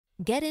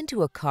Get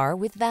into a car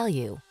with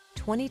value.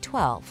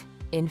 2012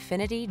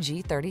 Infiniti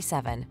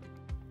G37.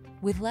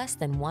 With less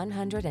than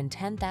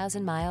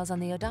 110,000 miles on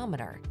the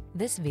odometer,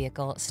 this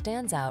vehicle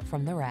stands out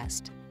from the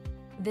rest.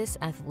 This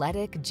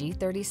athletic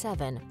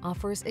G37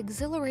 offers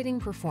exhilarating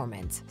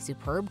performance,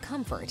 superb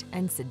comfort,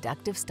 and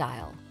seductive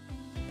style.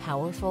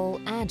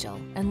 Powerful,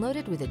 agile, and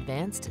loaded with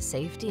advanced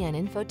safety and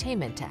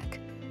infotainment tech,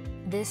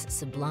 this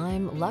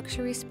sublime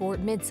luxury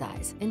sport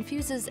midsize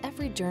infuses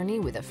every journey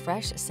with a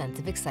fresh sense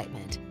of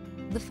excitement.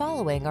 The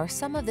following are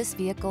some of this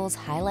vehicle's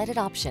highlighted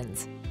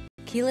options: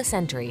 keyless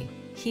entry,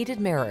 heated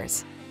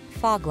mirrors,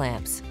 fog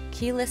lamps,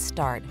 keyless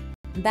start,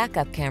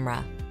 backup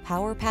camera,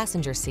 power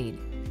passenger seat,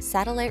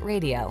 satellite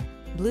radio,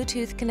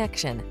 Bluetooth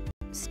connection,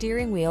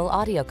 steering wheel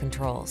audio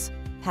controls,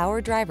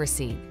 power driver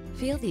seat.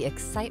 Feel the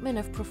excitement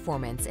of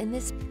performance in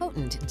this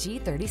potent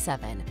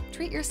G37.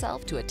 Treat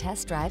yourself to a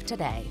test drive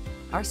today.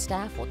 Our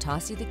staff will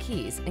toss you the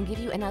keys and give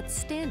you an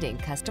outstanding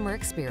customer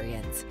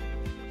experience.